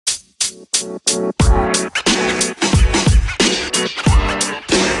Hey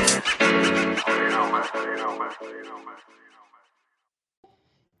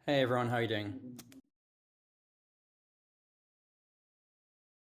everyone, how are you doing?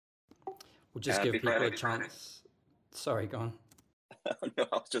 We'll just give Happy people a Friday. chance. Sorry, go on. No,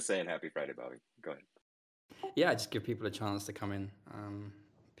 I was just saying happy Friday, Bobby. Go ahead. Yeah, just give people a chance to come in.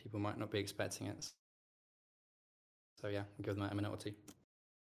 People might not be expecting it. So yeah, I'll give them a minute or two.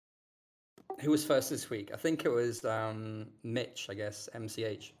 Who was first this week? I think it was Mitch, I guess,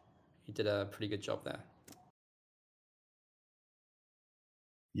 MCH. He did a pretty good job there.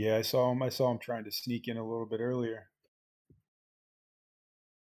 Yeah, I saw him. I saw him trying to sneak in a little bit earlier.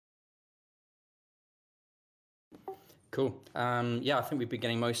 Cool. Yeah, I think we've been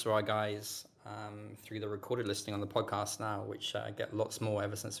getting most of our guys through the recorded listing on the podcast now, which get lots more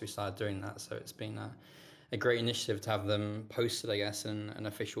ever since we started doing that. So it's been a great initiative to have them posted, I guess, in an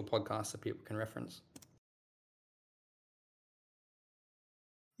official podcast that people can reference.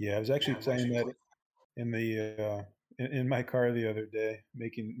 Yeah, I was actually playing that in the in my car the other day,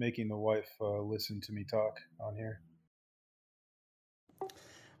 making the wife listen to me talk on here.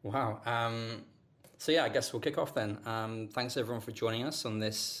 Wow. So yeah, I guess we'll kick off then. Thanks everyone for joining us on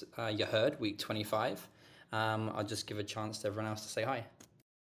this, you heard, week 25. I'll just give a chance to everyone else to say hi.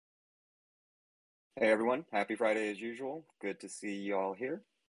 Hey everyone, happy Friday as usual. Good to see you all here.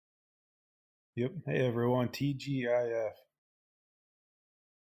 Yep. Hey everyone, TGIF.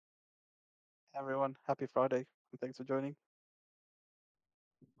 Everyone, happy Friday, and thanks for joining.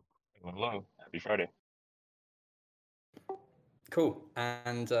 Hello, happy Friday. Cool.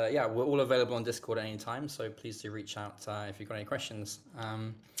 And yeah, we're all available on Discord at any time, so please do reach out if you've got any questions.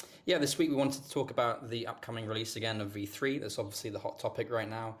 Yeah, this week we wanted to talk about the upcoming release again of V3. That's obviously the hot topic right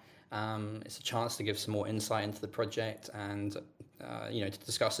now. It's a chance to give some more insight into the project and to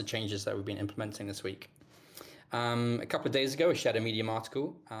discuss the changes that we've been implementing this week. A couple of days ago, I shared a Medium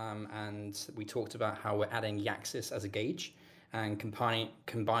article, and we talked about how we're adding Yaxis as a gauge and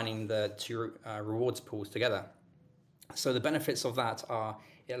combining the two rewards pools together. So the benefits of that are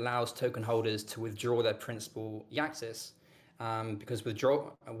it allows token holders to withdraw their principal Yaxis, because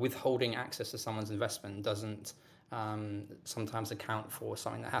withholding access to someone's investment doesn't sometimes account for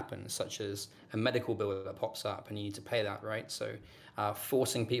something that happens, such as a medical bill that pops up and you need to pay that, right? So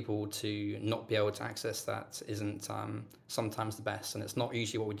forcing people to not be able to access that isn't sometimes the best, and it's not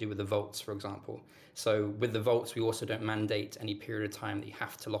usually what we do with the vaults, for example. So with the vaults, we also don't mandate any period of time that you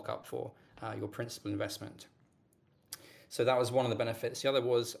have to lock up for your principal investment. So that was one of the benefits. The other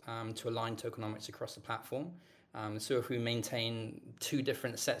was to align tokenomics across the platform. So if we maintain two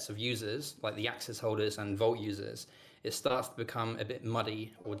different sets of users, like the Axis holders and Vault users, it starts to become a bit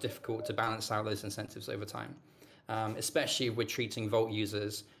muddy or difficult to balance out those incentives over time. Especially if we're treating Vault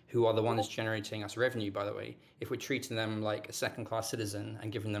users, who are the ones generating us revenue, by the way. If we're treating them like a second-class citizen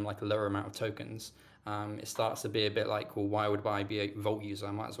and giving them like a lower amount of tokens, it starts to be a bit like, well, why would I be a Vault user?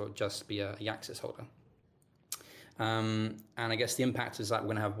 I might as well just be a Axis holder. And I guess the impact is that we're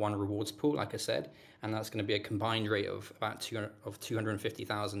going to have one rewards pool, like I said, and that's going to be a combined rate of about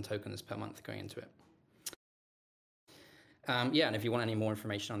 250,000 tokens per month going into it. Yeah, and if you want any more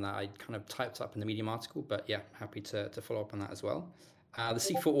information on that, I kind of typed up in the Medium article, but yeah, happy to follow up on that as well. The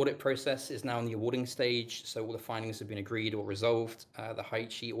C4 audit process is now in the awarding stage, so all the findings have been agreed or resolved. The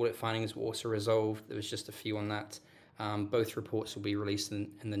Haichi audit findings were also resolved. There was just a few on that. Both reports will be released in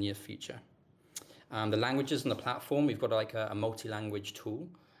the near future. The languages on the platform, we've got like a multi-language tool.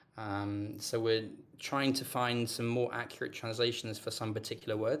 So we're trying to find some more accurate translations for some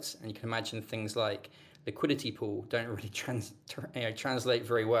particular words. And you can imagine things like liquidity pool don't really translate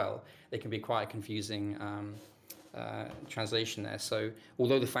very well. They can be quite a confusing translation there. So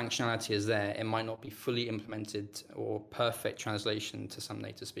although the functionality is there, it might not be fully implemented or perfect translation to some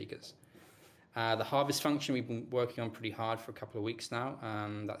native speakers. The harvest function we've been working on pretty hard for a couple of weeks now.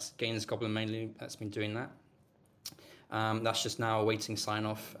 That's Gaines Goblin mainly that's been doing that. That's just now awaiting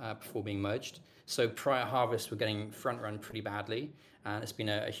sign-off before being merged. So prior harvest, we're getting front-run pretty badly, and it's been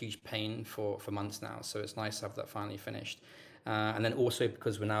a huge pain for months now. So it's nice to have that finally finished. And then also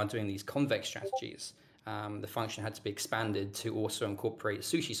because we're now doing these convex strategies, the function had to be expanded to also incorporate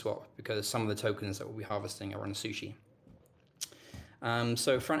SushiSwap, because some of the tokens that we'll be harvesting are on Sushi.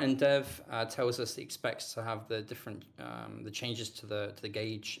 So front-end dev tells us it expects to have the changes to the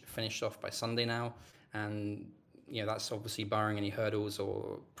gauge finished off by Sunday now, and that's obviously barring any hurdles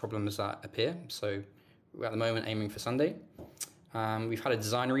or problems that appear. So we're at the moment aiming for Sunday. We've had a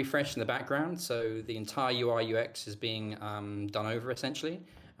design refresh in the background, so the entire UI UX is being done over essentially,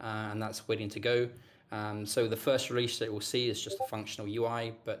 and that's waiting to go. So the first release that we'll see is just a functional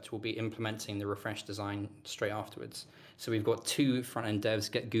UI, but we'll be implementing the refresh design straight afterwards. So we've got two front-end devs,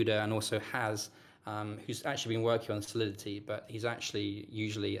 Guda and also Haz, who's actually been working on Solidity, but he's actually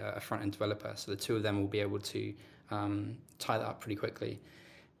usually a front-end developer. So the two of them will be able to tie that up pretty quickly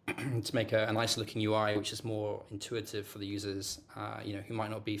to make a nice looking UI, which is more intuitive for the users, who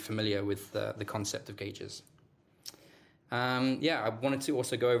might not be familiar with the concept of gauges. I wanted to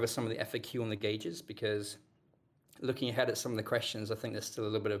also go over some of the FAQ on the gauges, because looking ahead at some of the questions, I think there's still a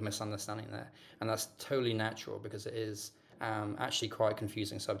little bit of misunderstanding there, and that's totally natural because it is actually quite a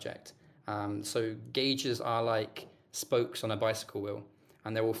confusing subject. So gauges are like spokes on a bicycle wheel,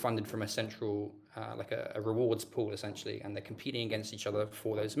 and they're all funded from a central, like a rewards pool essentially, and they're competing against each other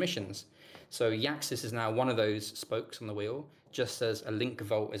for those missions. So Yaxis is now one of those spokes on the wheel, just as a link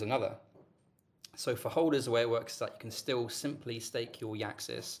vault is another. So for holders, the way it works is that you can still simply stake your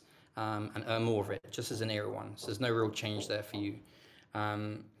Yaxis and earn more of it, just as an Era 1. So there's no real change there for you.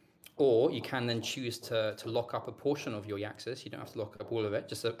 Or you can then choose to lock up a portion of your Yaxis. You don't have to lock up all of it,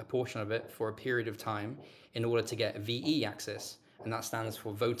 just a portion of it for a period of time in order to get VE Yaxis. And that stands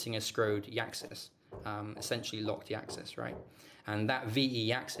for Voting Escrowed Yaxis, essentially locked Yaxis, right? And that VE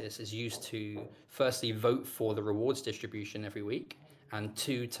Yaxis is used to firstly vote for the rewards distribution every week, and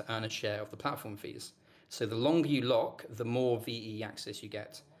two, to earn a share of the platform fees. So the longer you lock, the more VE Yaxis you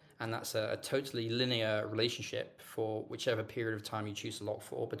get. And that's a totally linear relationship for whichever period of time you choose to lock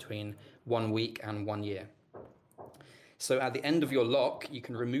for, between 1 week and 1 year. So at the end of your lock, you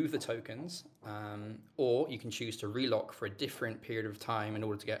can remove the tokens, or you can choose to relock for a different period of time in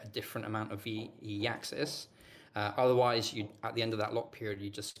order to get a different amount of VE Yaxis. Otherwise, at the end of that lock period, you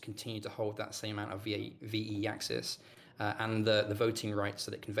just continue to hold that same amount of VE Yaxis and the voting rights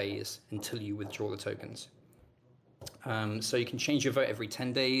that it conveys until you withdraw the tokens. So you can change your vote every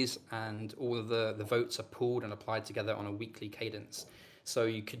 10 days, and all of the votes are pooled and applied together on a weekly cadence. So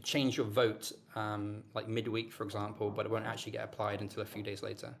you could change your vote like midweek, for example, but it won't actually get applied until a few days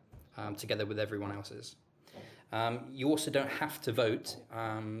later, together with everyone else's. You also don't have to vote.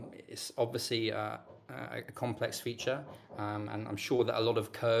 It's obviously a complex feature, and I'm sure that a lot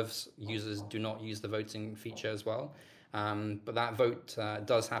of Curves users do not use the voting feature as well. But that vote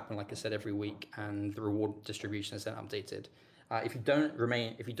does happen, like I said, every week, and the reward distribution is then updated. If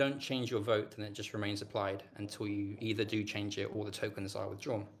you don't change your vote, then it just remains applied until you either do change it or the tokens are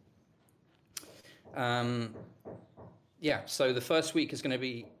withdrawn. So the first week is going to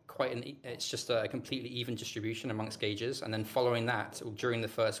be it's just a completely even distribution amongst gauges, and then following that, during the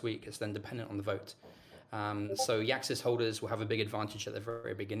first week, it's then dependent on the vote. So Yaxis holders will have a big advantage at the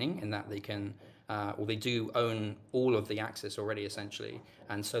very beginning, in that they can, they do own all of the Yaxis already, essentially,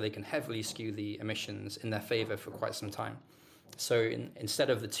 and so they can heavily skew the emissions in their favor for quite some time. So instead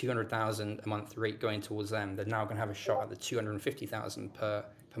of the 200,000 a month rate going towards them, they're now going to have a shot at the 250,000 per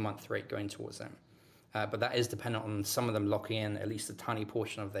month rate going towards them. But that is dependent on some of them locking in at least a tiny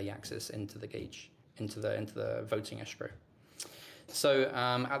portion of their Yaxis into the gauge, into the voting escrow. So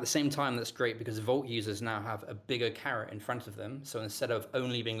at the same time, that's great because Vault users now have a bigger carrot in front of them. So instead of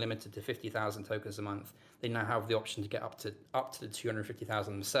only being limited to 50,000 tokens a month, they now have the option to get up to the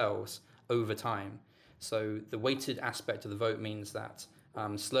 250,000 themselves over time. So the weighted aspect of the vote means that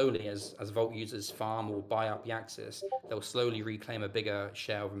slowly, as Vault users farm or buy up Yaxis, they'll slowly reclaim a bigger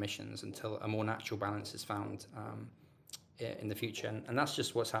share of emissions until a more natural balance is found in the future. And that's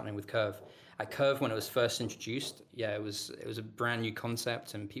just what's happening with Curve. At Curve, when it was first introduced, it was a brand new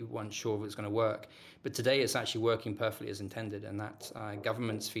concept and people weren't sure if it was going to work. But today it's actually working perfectly as intended, and that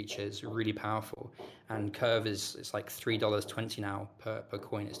governance feature is really powerful. And Curve it's like $3.20 now per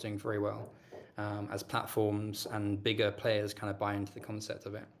coin. It's doing very well as platforms and bigger players kind of buy into the concept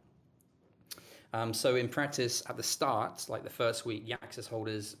of it. So in practice, at the start, like the first week, Yaxis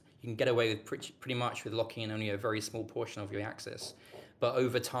holders, you can get away with pretty much with locking in only a very small portion of your Yaxis. But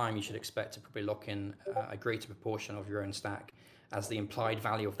over time, you should expect to probably lock in a greater proportion of your own stack, as the implied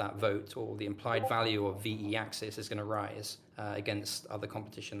value of that vote or the implied value of VE Yaxis is going to rise against other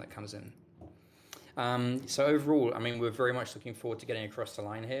competition that comes in. So overall, I mean, we're very much looking forward to getting across the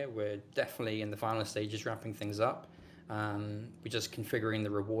line here. We're definitely in the final stages, wrapping things up. We're just configuring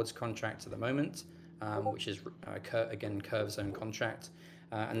the rewards contract at the moment, which is, again, Curve's own contract.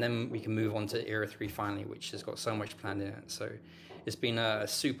 And then we can move on to Era 3 finally, which has got so much planned in it. So it's been a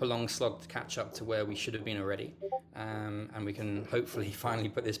super long slog to catch up to where we should have been already. And we can hopefully finally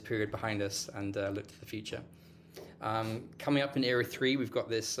put this period behind us and look to the future. Coming up in Era 3, we've got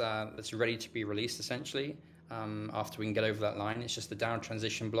this that's ready to be released, essentially. After we can get over that line, it's just the DAO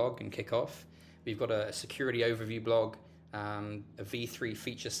transition blog and kickoff. We've got a security overview blog, a V3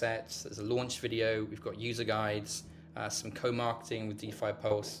 feature set. There's a launch video. We've got user guides, some co-marketing with DeFi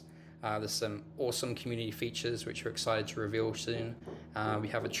Pulse. There's some awesome community features which we're excited to reveal soon. We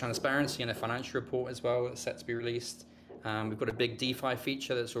have a transparency and a financial report as well that's set to be released. We've got a big DeFi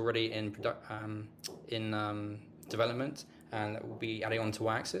feature that's already in development and that will be adding on to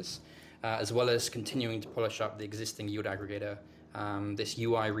Y-Axis, as well as continuing to polish up the existing yield aggregator. This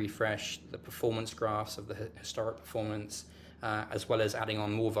UI refresh, the performance graphs of the historic performance, as well as adding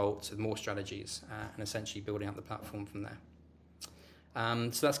on more vaults with more strategies and essentially building up the platform from there.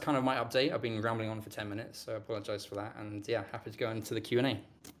 So that's kind of my update. I've been rambling on for 10 minutes, so I apologize for that. And yeah, happy to go into the Q&A.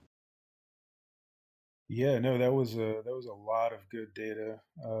 Yeah, no, that was a lot of good data,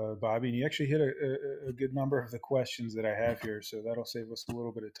 Bobby, and you actually hit a good number of the questions that I have here, so that'll save us a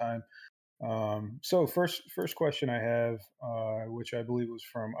little bit of time. So first question I have, which I believe was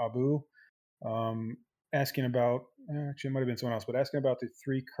from Abu, asking about, actually it might have been someone else, but asking about the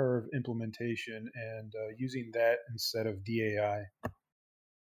 3-curve implementation and using that instead of DAI.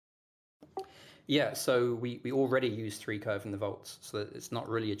 Yeah, so we already use 3-curve in the vaults, so it's not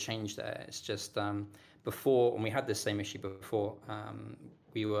really a change there. It's just before, when we had this same issue before,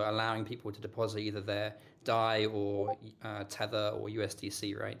 we were allowing people to deposit either their DAI or Tether or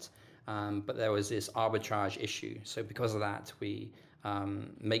USDC, right? But there was this arbitrage issue. So because of that, we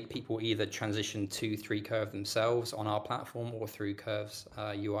make people either transition to 3-curve themselves on our platform or through Curve's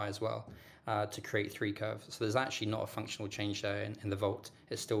UI as well to create 3-curve. So there's actually not a functional change there in the vault.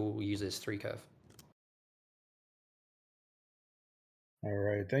 It still uses 3-curve. All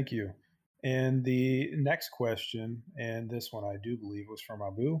right, thank you. And the next question, and this one I do believe was from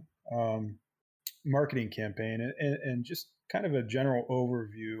Abu, marketing campaign, and just kind of a general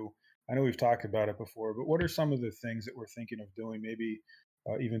overview. I know we've talked about it before, but what are some of the things that we're thinking of doing? Maybe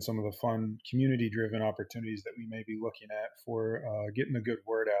even some of the fun community-driven opportunities that we may be looking at for getting the good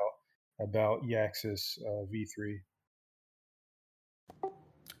word out about Y-Axis V3.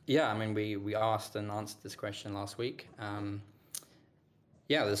 Yeah, I mean, we asked and answered this question last week.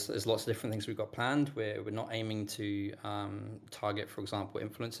 Yeah, there's lots of different things we've got planned. We're not aiming to target, for example,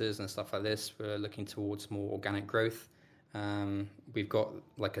 influencers and stuff like this. We're looking towards more organic growth. We've got,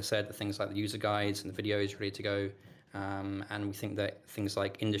 like I said, the things like the user guides and the videos ready to go. And we think that things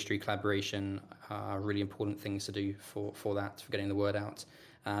like industry collaboration are really important things to do for that, for getting the word out.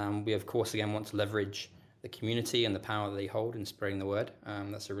 We, of course, again, want to leverage the community and the power that they hold in spreading the word.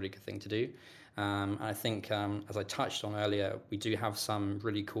 That's a really good thing to do. I think, as I touched on earlier, we do have some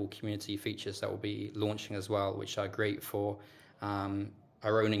really cool community features that will be launching as well, which are great for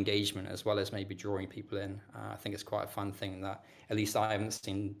our own engagement as well as maybe drawing people in. I think it's quite a fun thing that at least I haven't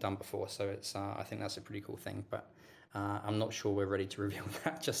seen done before. So it's I think that's a pretty cool thing, but I'm not sure we're ready to reveal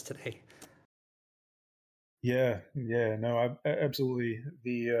that just today. Yeah, no, absolutely.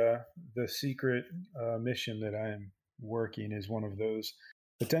 The secret mission that I am working is one of those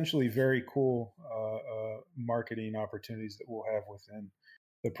potentially very cool marketing opportunities that we'll have within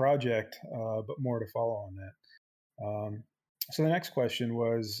the project, but more to follow on that. So the next question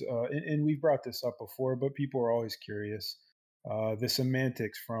was, and we've brought this up before, but people are always curious, the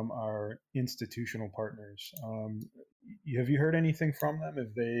semantics from our institutional partners. Have you heard anything from them?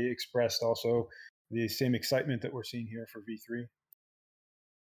 Have they expressed also the same excitement that we're seeing here for V3?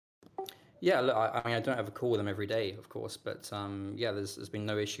 Yeah, look, I mean, I don't have a call with them every day, of course, but yeah, there's been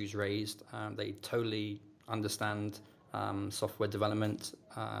no issues raised. They totally understand software development.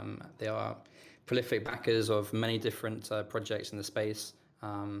 They are prolific backers of many different projects in the space.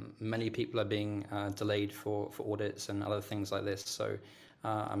 Many people are being delayed for audits and other things like this. So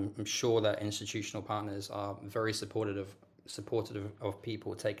I'm sure that institutional partners are very supportive of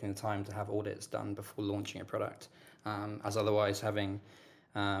people taking the time to have audits done before launching a product, as otherwise having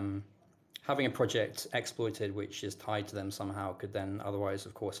a project exploited which is tied to them somehow could then otherwise,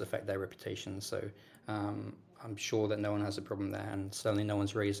 of course, affect their reputation. So I'm sure that no one has a problem there, and certainly no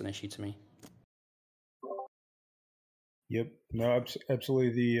one's raised an issue to me. Yep, no,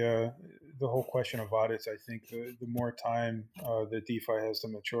 absolutely. The whole question of audits, I think the more time that DeFi has to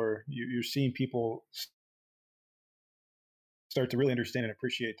mature, you're seeing people start to really understand and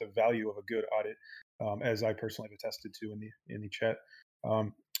appreciate the value of a good audit, as I personally have attested to in the chat.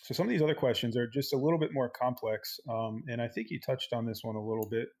 So some of these other questions are just a little bit more complex, and I think you touched on this one a little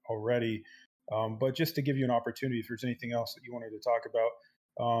bit already. But just to give you an opportunity, if there's anything else that you wanted to talk about,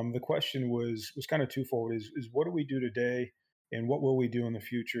 the question was kind of twofold: is what do we do today, and what will we do in the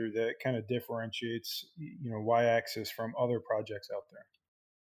future that kind of differentiates, Y-Axis from other projects out there?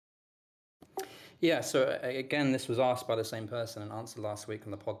 Yeah, so again, this was asked by the same person and answered last week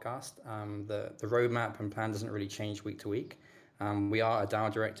on the podcast. The roadmap and plan doesn't really change week to week. We are a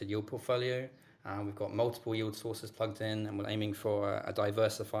DAO-directed yield portfolio. We've got multiple yield sources plugged in, and we're aiming for a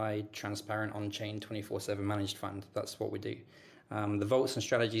diversified, transparent, on-chain, 24/7 managed fund. That's what we do. The vaults and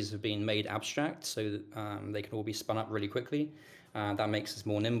strategies have been made abstract so that they can all be spun up really quickly. That makes us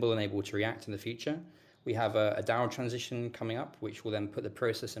more nimble and able to react in the future. We have a DAO transition coming up, which will then put the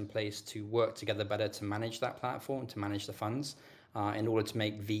process in place to work together better to manage that platform, to manage the funds, in order to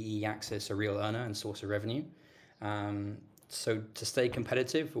make VE Access a real earner and source of revenue. So to stay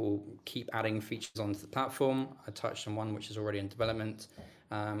competitive, we'll keep adding features onto the platform. I touched on one which is already in development,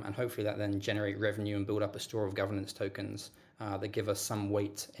 and hopefully that then generate revenue and build up a store of governance tokens that give us some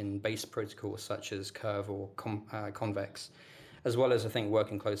weight in base protocols such as Curve or Convex, as well as I think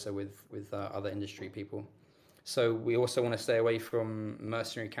working closer with other industry people. So we also want to stay away from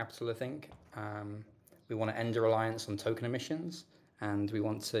mercenary capital, I think. We want to end a reliance on token emissions, and we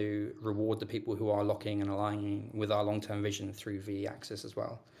want to reward the people who are locking and aligning with our long-term vision through VE Access as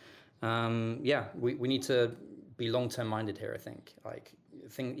well. We need to be long-term minded here, I think.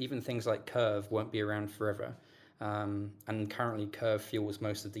 Even things like Curve won't be around forever. And currently Curve fuels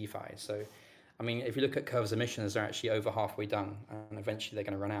most of DeFi. So I mean, if you look at Curve's emissions, they're actually over halfway done, and eventually they're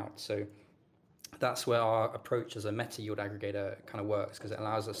going to run out. So that's where our approach as a meta yield aggregator kind of works, because it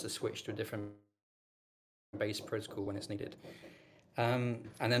allows us to switch to a different base protocol when it's needed. And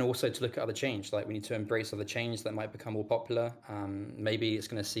then also to look at other change, like we need to embrace other change that might become more popular. Maybe it's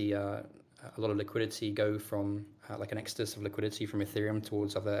going to see a lot of liquidity go from like an exodus of liquidity from Ethereum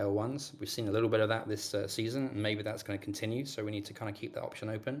towards other L1s. We've seen a little bit of that this season, and maybe that's going to continue. So we need to kind of keep that option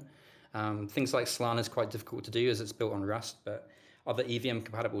open. Things like Solana is quite difficult to do as it's built on Rust, but other EVM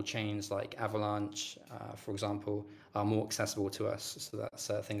compatible chains like Avalanche, for example, are more accessible to us. So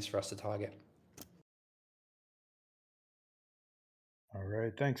that's things for us to target. All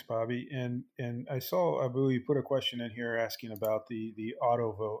right, thanks, Bobby. And I saw Abu, you put a question in here asking about the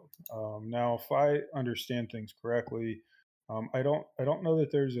auto vote. Now, if I understand things correctly, I don't know that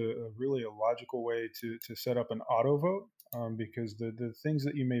there's a really a logical way to set up an auto vote, because the things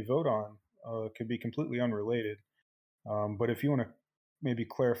that you may vote on could be completely unrelated. But if you want to maybe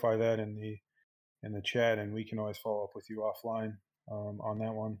clarify that in the chat, and we can always follow up with you offline on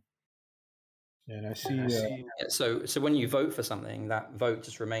that one. And I see. Yeah, so when you vote for something, that vote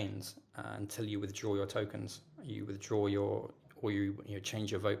just remains until you withdraw your tokens. You withdraw or you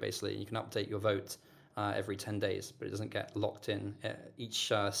change your vote basically. You can update your vote every 10 days, but it doesn't get locked in.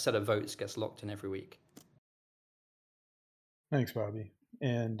 Each set of votes gets locked in every week. Thanks, Bobby.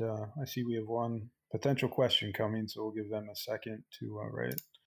 And I see we have one potential question coming, so we'll give them a second to write it.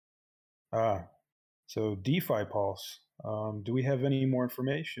 So DeFi Pulse. Do we have any more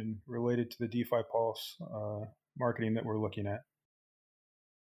information related to the DeFi Pulse marketing that we're looking at?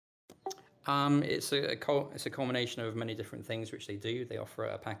 It's a culmination of many different things which they do. They offer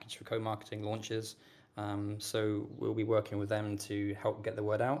a package for co-marketing launches. So we'll be working with them to help get the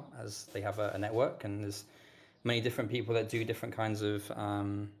word out, as they have a network, and there's many different people that do different kinds of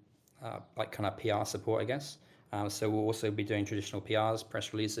like kind of PR support, I guess. So we'll also be doing traditional PRs,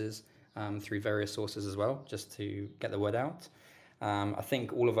 press releases, through various sources as well, just to get the word out. I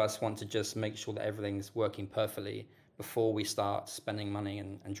think all of us want to just make sure that everything's working perfectly before we start spending money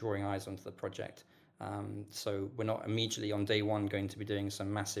and drawing eyes onto the project. So we're not immediately on day one going to be doing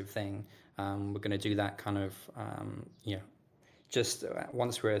some massive thing. We're going to do that kind of, just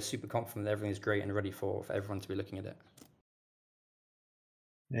once we're super confident that everything is great and ready for everyone to be looking at it.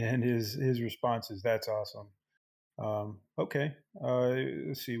 And his response is, "That's awesome." Okay,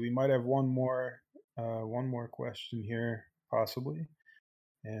 let's see. We might have one more question here, possibly,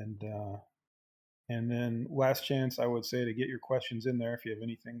 and then last chance, I would say, to get your questions in there if you have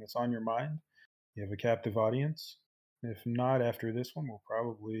anything that's on your mind. You have a captive audience. If not, after this one, we'll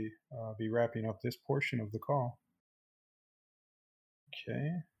probably be wrapping up this portion of the call.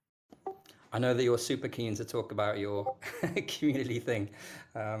 Okay. I know that you're super keen to talk about your community thing,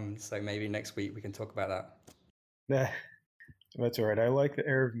 so maybe next week we can talk about that. That's all right. I like the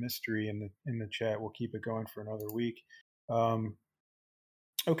air of mystery in the chat. We'll keep it going for another week.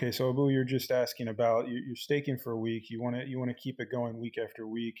 Okay, so Abu, you're just asking about you're staking for a week. You want to keep it going week after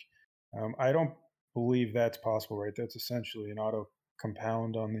week. I don't believe that's possible, right? That's essentially an auto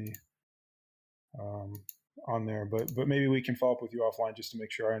compound on the on there, but maybe we can follow up with you offline just to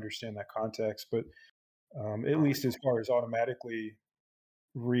make sure I understand that context. But at least as far as automatically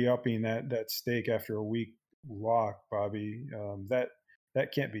re-upping that stake after a week lock, Bobby,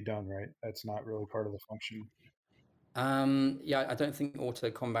 that can't be done, right? That's not really part of the function. Yeah, I don't think auto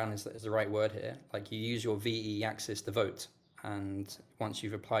compound is the right word here. Like you use your VE axis to vote, and once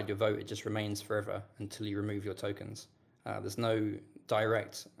you've applied your vote, it just remains forever until you remove your tokens. There's no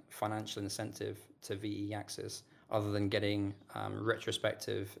direct financial incentive to VE axis other than getting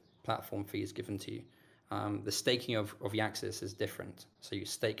retrospective platform fees given to you. The staking of Yaxis is different. So you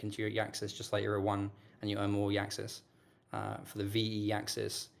stake into your Yaxis just like you're a one and you earn more Yaxis. For the VE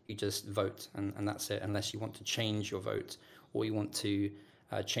axis, you just vote and that's it, unless you want to change your vote or you want to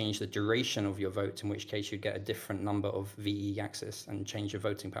change the duration of your vote, in which case you'd get a different number of VE axis and change your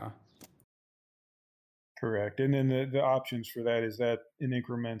voting power. Correct. And then the options for that, is that in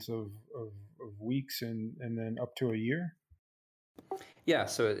increments of weeks and then up to a year? Yeah,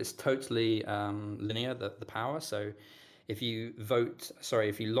 so it's totally linear, the power. So if you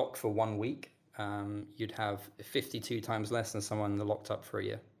if you lock for 1 week, you'd have 52 times less than someone locked up for a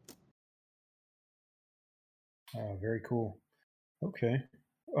year. Very cool. Okay.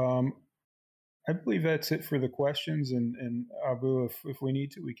 I believe that's it for the questions. And Abu, if we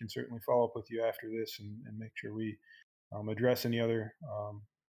need to, we can certainly follow up with you after this and make sure we address any other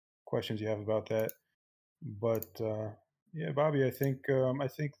questions you have about that. But yeah, Bobby, I think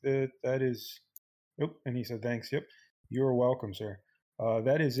that is. Yep, and he said thanks. Yep, you're welcome, sir.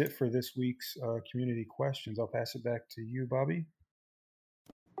 That is it for this week's community questions. I'll pass it back to you, Bobby.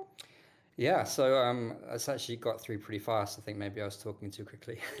 Yeah, so it's actually got through pretty fast. I think maybe I was talking too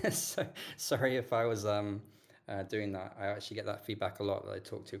quickly. So sorry if I was doing that. I actually get that feedback a lot that I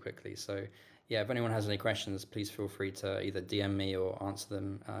talk too quickly. So yeah, if anyone has any questions, please feel free to either DM me or ask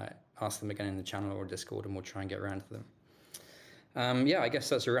them again in the channel or Discord, and we'll try and get around to them. Yeah, I guess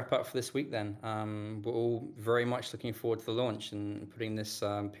that's a wrap up for this week then. We're all very much looking forward to the launch and putting this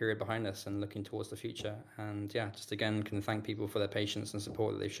period behind us and looking towards the future. And yeah, just again, can thank people for their patience and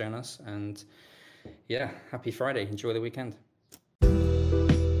support that they've shown us. And yeah, happy Friday. Enjoy the weekend.